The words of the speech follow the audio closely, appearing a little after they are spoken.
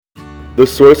The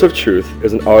Source of Truth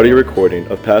is an audio recording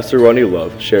of Pastor Ronnie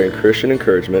Love sharing Christian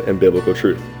encouragement and biblical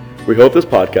truth. We hope this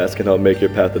podcast can help make your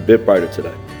path a bit brighter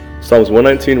today. Psalms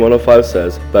 119:105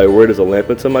 says, "Thy word is a lamp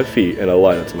unto my feet and a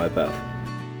light unto my path."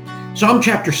 Psalm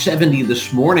chapter 70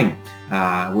 this morning.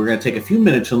 We're going to take a few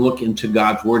minutes and look into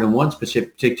God's word in one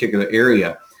specific particular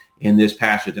area in this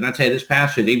passage. And I tell you, this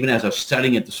passage, even as I was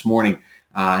studying it this morning,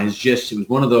 it was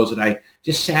one of those that I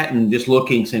just sat and just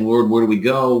looking, saying, Lord, where do we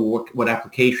go? What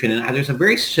application? And there's a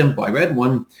very simple, I read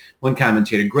one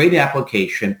commentator, great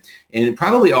application. And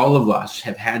probably all of us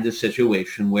have had this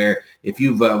situation where if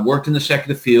you've worked in the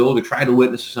secular field or tried to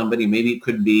witness to somebody, maybe it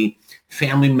could be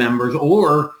family members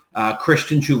or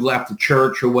Christians who've left the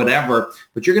church or whatever,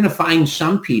 but you're going to find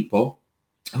some people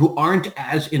who aren't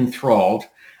as enthralled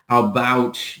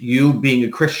about you being a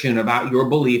Christian, about your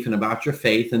belief and about your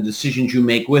faith and decisions you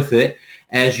make with it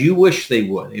as you wish they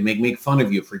would. They may make fun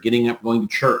of you for getting up, going to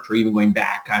church, or even going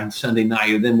back on Sunday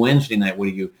night or then Wednesday night. What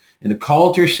are you, in a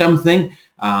cult or something?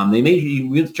 You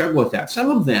really struggle with that. Some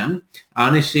of them,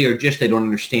 honestly, are just, they don't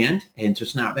understand, and so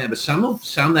it's not bad. But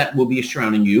some that will be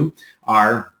surrounding you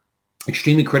are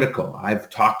extremely critical. I've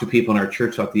talked to people in our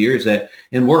church throughout the years that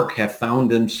in work have found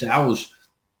themselves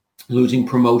losing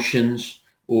promotions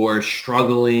or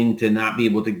struggling to not be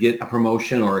able to get a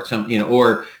promotion or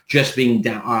or just being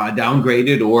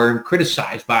downgraded or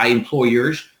criticized by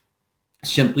employers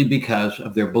simply because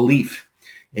of their belief.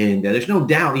 And there's no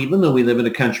doubt, even though we live in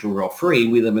a country where we're all free,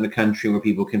 we live in a country where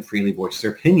people can freely voice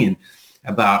their opinion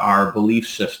about our belief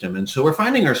system. And so we're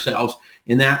finding ourselves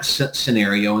in that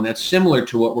scenario, and that's similar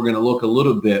to what we're going to look a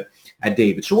little bit at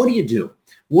David. So what do you do?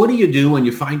 What do you do when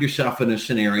you find yourself in a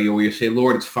scenario where you say,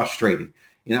 Lord, it's frustrating?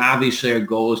 Obviously our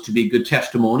goal is to be a good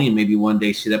testimony and maybe one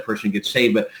day see that person get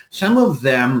saved. But some of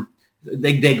them,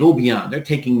 they go beyond. They're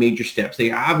taking major steps.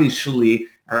 They obviously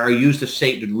are used of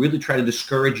Satan to really try to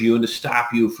discourage you and to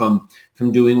stop you from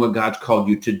doing what God's called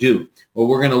you to do. Well,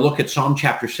 we're going to look at Psalm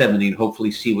chapter 70 and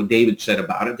hopefully see what David said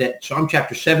about it. That Psalm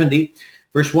chapter 70,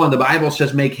 verse 1, the Bible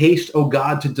says, "Make haste, O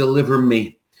God, to deliver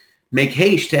me. Make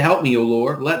haste to help me, O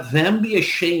Lord. Let them be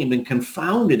ashamed and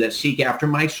confounded that seek after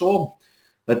my soul.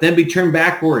 Let them be turned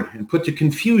backward and put to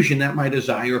confusion that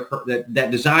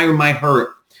desire my hurt.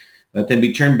 Let them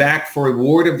be turned back for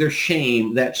reward of their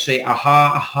shame that say,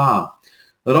 Aha, aha.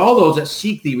 Let all those that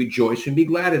seek thee rejoice and be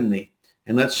glad in thee.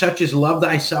 And let such as love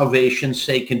thy salvation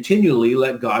say continually,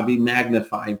 Let God be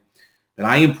magnified. That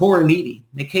I am poor and needy.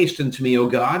 Make haste unto me, O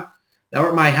God. Thou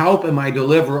art my help and my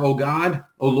deliverer, O God.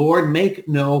 O Lord, make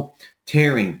no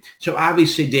tarrying." So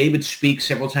obviously David speaks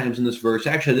several times in this verse.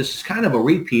 Actually, this is kind of a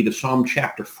repeat of Psalm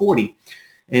chapter 40.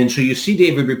 And so you see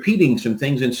David repeating some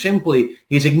things, and simply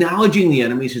he's acknowledging the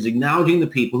enemies. He's acknowledging the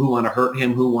people who want to hurt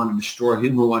him, who want to destroy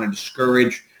him, who want to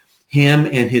discourage him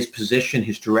and his position,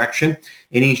 his direction.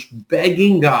 And he's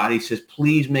begging God. He says,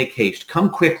 please make haste. Come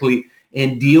quickly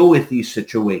and deal with these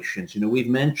situations. We've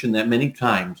mentioned that many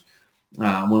times.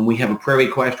 When we have a prayer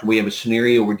request, we have a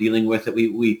scenario we're dealing with it,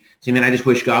 we say, man, I just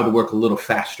wish God would work a little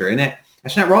faster. And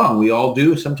that's not wrong. We all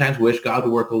do sometimes wish God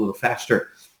would work a little faster.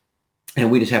 And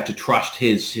we just have to trust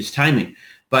his timing.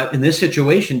 But in this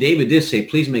situation, David did say,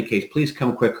 please make haste. Please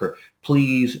come quicker.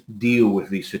 Please deal with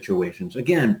these situations.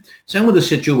 Again, some of the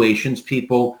situations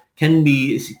people can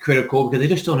be critical because they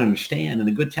just don't understand. And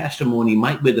a good testimony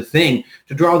might be the thing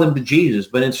to draw them to Jesus.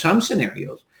 But in some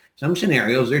scenarios,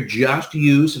 they're just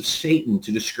use of Satan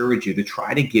to discourage you, to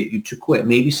try to get you to quit.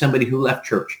 Maybe somebody who left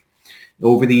church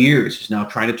over the years is now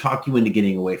trying to talk you into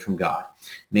getting away from God.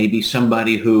 Maybe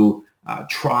somebody who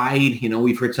tried,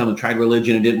 we've heard someone tried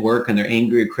religion and it didn't work and they're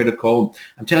angry or critical.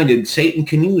 I'm telling you, Satan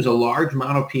can use a large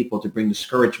amount of people to bring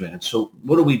discouragement. And so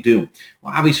what do we do?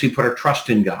 Well, obviously put our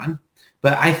trust in God.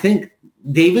 But I think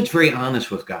David's very honest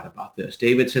with God about this.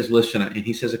 David says, listen, and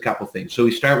he says a couple things. So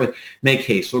we start with make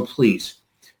haste. Lord, please.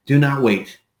 Do not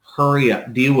wait. Hurry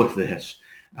up. Deal with this.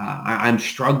 I'm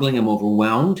struggling. I'm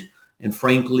overwhelmed. And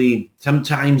frankly,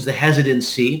 sometimes the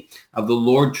hesitancy of the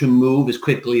Lord to move as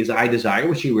quickly as I desire,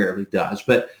 which he rarely does,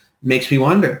 but makes me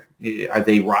wonder, are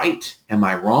they right? Am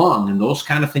I wrong? And those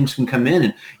kind of things can come in.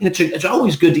 And it's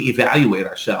always good to evaluate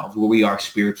ourselves where we are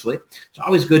spiritually. It's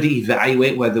always good to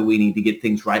evaluate whether we need to get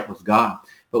things right with God.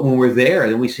 But when we're there,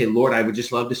 then we say, Lord, I would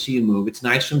just love to see you move. It's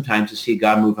nice sometimes to see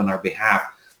God move on our behalf,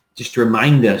 just to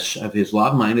remind us of his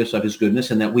love, remind us of his goodness,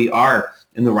 and that we are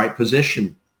in the right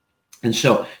position. And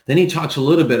so then he talks a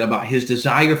little bit about his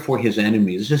desire for his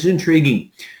enemies. This is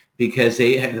intriguing because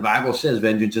the Bible says,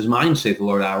 vengeance is mine, saith the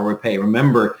Lord, I will repay.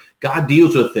 Remember, God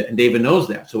deals with it, and David knows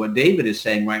that. So what David is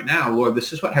saying right now, Lord,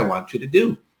 this is what I want you to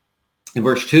do. In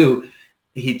verse 2,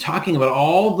 he's talking about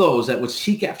all those that would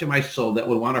seek after my soul, that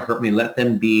would want to hurt me, let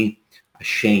them be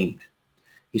ashamed.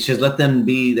 He says, let them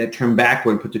be, that term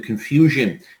backward, put to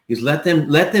confusion. He's let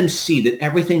them see that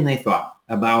everything they thought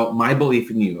about my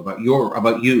belief in you, about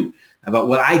you, about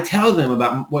what I tell them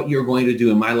about what you're going to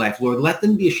do in my life. Lord, let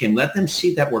them be ashamed. Let them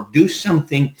see that work. Do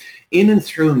something in and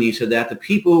through me so that the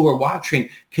people who are watching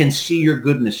can see your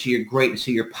goodness, see your greatness,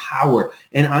 see your power.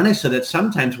 And honestly, that's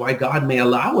sometimes why God may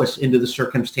allow us into the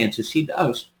circumstances he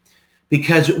does,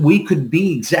 because we could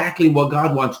be exactly what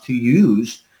God wants to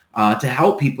use to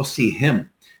help people see him.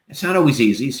 It's not always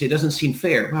easy. See, it doesn't seem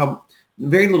fair. Well,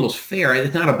 very little is fair.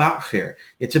 It's not about fair.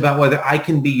 It's about whether I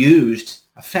can be used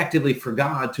effectively for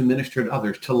God to minister to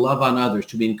others, to love on others,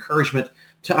 to be encouragement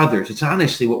to others. It's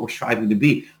honestly what we're striving to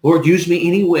be. Lord, use me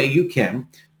any way you can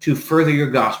to further your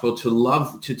gospel, to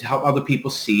love, to help other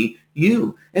people see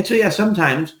you. And so, yeah,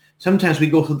 sometimes we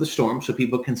go through the storm so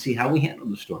people can see how we handle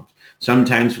the storms.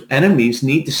 Sometimes enemies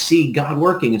need to see God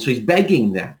working, and so he's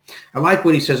begging them. I like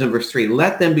what he says in verse 3,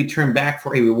 let them be turned back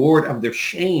for a reward of their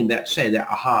shame that say that,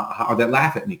 or that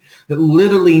laugh at me, that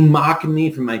literally mock me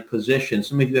for my position.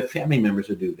 Some of you have family members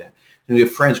who do that. And we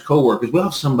have friends, co-workers. We'll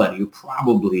have somebody who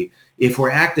probably, if we're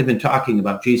active in talking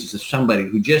about Jesus, is somebody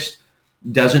who just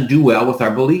doesn't do well with our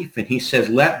belief. And he says,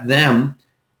 let them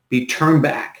be turned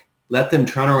back. Let them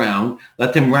turn around.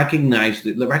 Let them recognize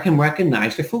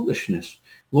their foolishness.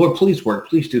 Lord, please work.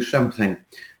 Please do something.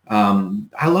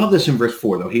 I love this in verse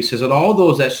 4, though. He says, let all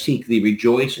those that seek thee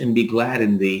rejoice and be glad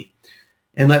in thee.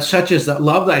 And let such as that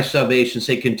love thy salvation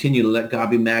say continually, let God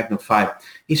be magnified.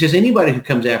 He says, anybody who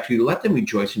comes after you, let them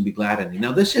rejoice and be glad in thee.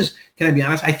 Now, this is, can I be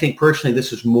honest? I think personally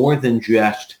this is more than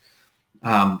just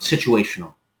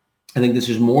situational. I think this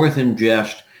is more than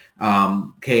just,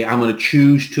 okay, I'm going to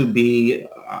choose to be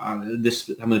I'm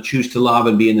going to choose to love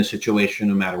and be in this situation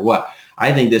no matter what.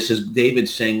 I think this is David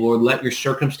saying, Lord, let your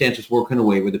circumstances work in a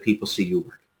way where the people see you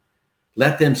work.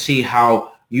 Let them see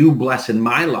how you bless in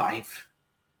my life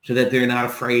so that they're not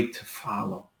afraid to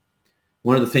follow.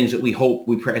 One of the things that we hope,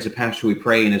 we pray as a pastor, we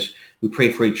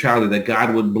pray for each other that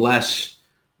God would bless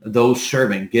those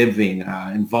serving, giving,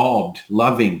 involved,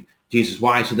 loving Jesus.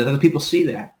 Why? So that other people see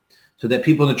that. So that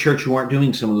people in the church who aren't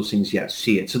doing some of those things yet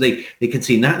see it. So they can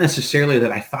see not necessarily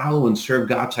that I follow and serve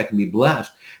God so I can be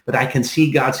blessed, but I can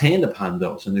see God's hand upon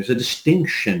those. And there's a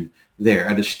distinction there,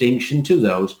 a distinction to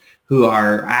those who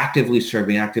are actively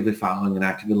serving, actively following, and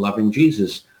actively loving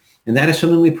Jesus. And that is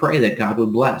something we pray that God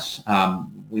would bless.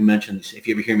 We mentioned this. If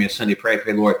you ever hear me on Sunday pray,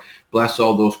 Lord, bless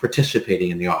all those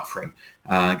participating in the offering.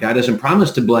 God doesn't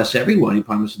promise to bless everyone. He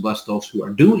promises to bless those who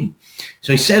are doing.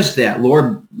 So he says that,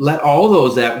 Lord, let all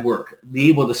those that work be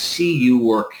able to see you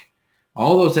work.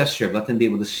 All those that serve, let them be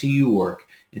able to see you work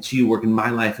and see you work in my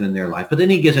life and in their life. But then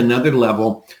he gives another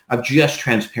level of just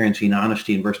transparency and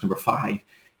honesty in verse number 5.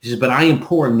 He says, but I am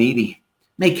poor and needy.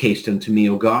 Make haste unto me,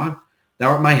 O God.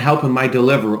 Thou art my help and my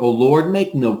deliverer. O Lord,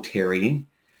 make no tarrying.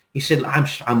 He said, I'm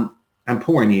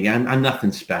poor and needy. I'm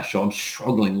nothing special. I'm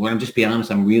struggling. Lord, I'm just be honest.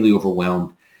 I'm really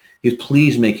overwhelmed. He said,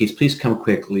 please make haste. Please come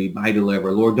quickly, my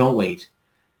deliverer. Lord, don't wait.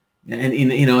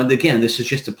 And again, this is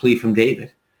just a plea from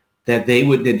David that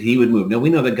he would move. Now we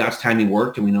know that God's timing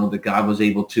worked, and we know that God was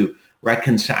able to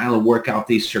reconcile and work out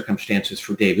these circumstances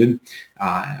for David.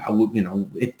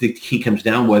 He comes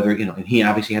down whether, and he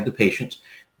obviously had the patience.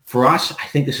 For us, I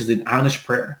think this is an honest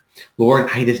prayer. Lord,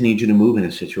 I just need you to move in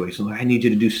this situation. Lord, I need you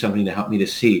to do something to help me to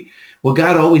see. Will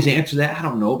God always answer that? I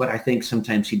don't know, but I think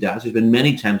sometimes he does. There's been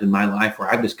many times in my life where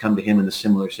I've just come to him in a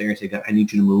similar area and say, God, I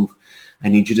need you to move. I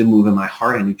need you to move in my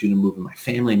heart. I need you to move in my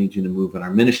family. I need you to move in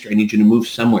our ministry. I need you to move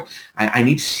somewhere. I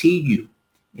need to see you.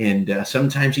 And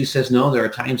sometimes he says no. There are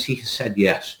times he has said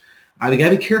yes. We got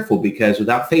to be careful because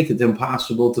without faith, it's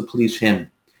impossible to please him.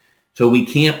 So we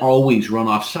can't always run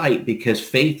off sight because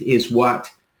faith is what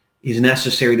is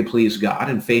necessary to please God,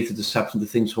 and faith is the substance of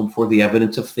things hoped for, the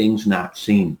evidence of things not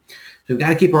seen. So we've got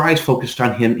to keep our eyes focused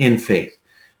on him in faith.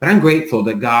 But I'm grateful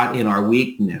that God, in our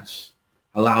weakness,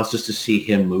 allows us to see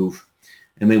him move.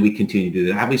 And may we continue to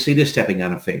do that. Obviously, it is stepping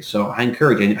out of faith. So I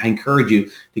encourage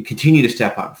you to continue to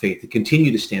step out in faith, to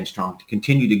continue to stand strong, to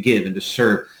continue to give and to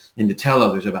serve and to tell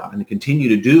others about, and to continue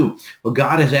to do what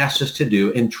God has asked us to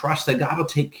do, and trust that God will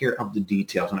take care of the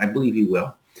details. And I believe he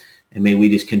will. And may we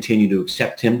just continue to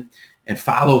accept him and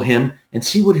follow him and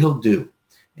see what he'll do.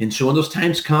 And so when those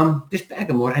times come, just beg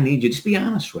him, Lord, I need you. Just be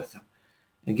honest with him.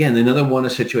 Again, another one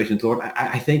of situations, Lord,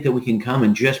 I think that we can come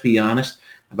and just be honest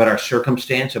about our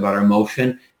circumstance, about our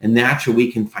emotion, and that's where we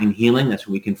can find healing. That's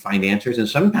where we can find answers. And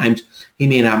sometimes he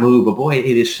may not move, but boy, it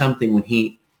is something when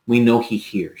we know he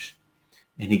hears.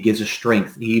 And he gives us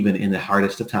strength even in the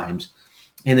hardest of times.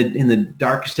 And in the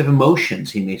darkest of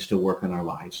emotions, he may still work in our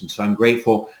lives. And so I'm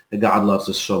grateful that God loves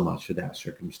us so much for that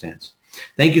circumstance.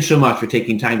 Thank you so much for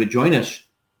taking time to join us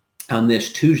on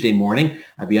this Tuesday morning.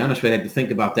 I'll be honest with you, I had to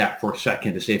think about that for a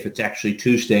second to see if it's actually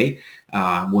Tuesday.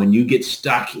 When you get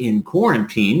stuck in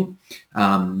quarantine,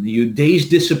 your days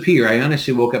disappear. I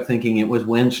honestly woke up thinking it was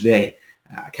Wednesday.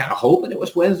 Kind of hoping it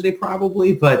was Wednesday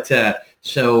probably, but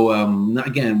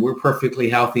again, we're perfectly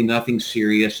healthy, nothing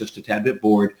serious, just a tad bit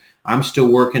bored. I'm still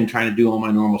working, trying to do all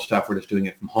my normal stuff. We're just doing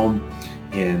it from home,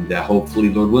 and hopefully,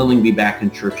 Lord willing, be back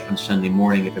in church on Sunday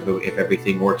morning if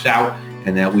everything works out,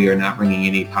 and that we are not bringing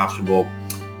any possible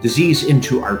disease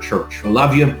into our church. I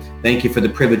love you. Thank you for the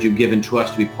privilege you've given to us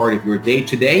to be part of your day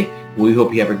today. We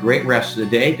hope you have a great rest of the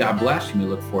day. God bless, and we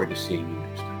look forward to seeing you.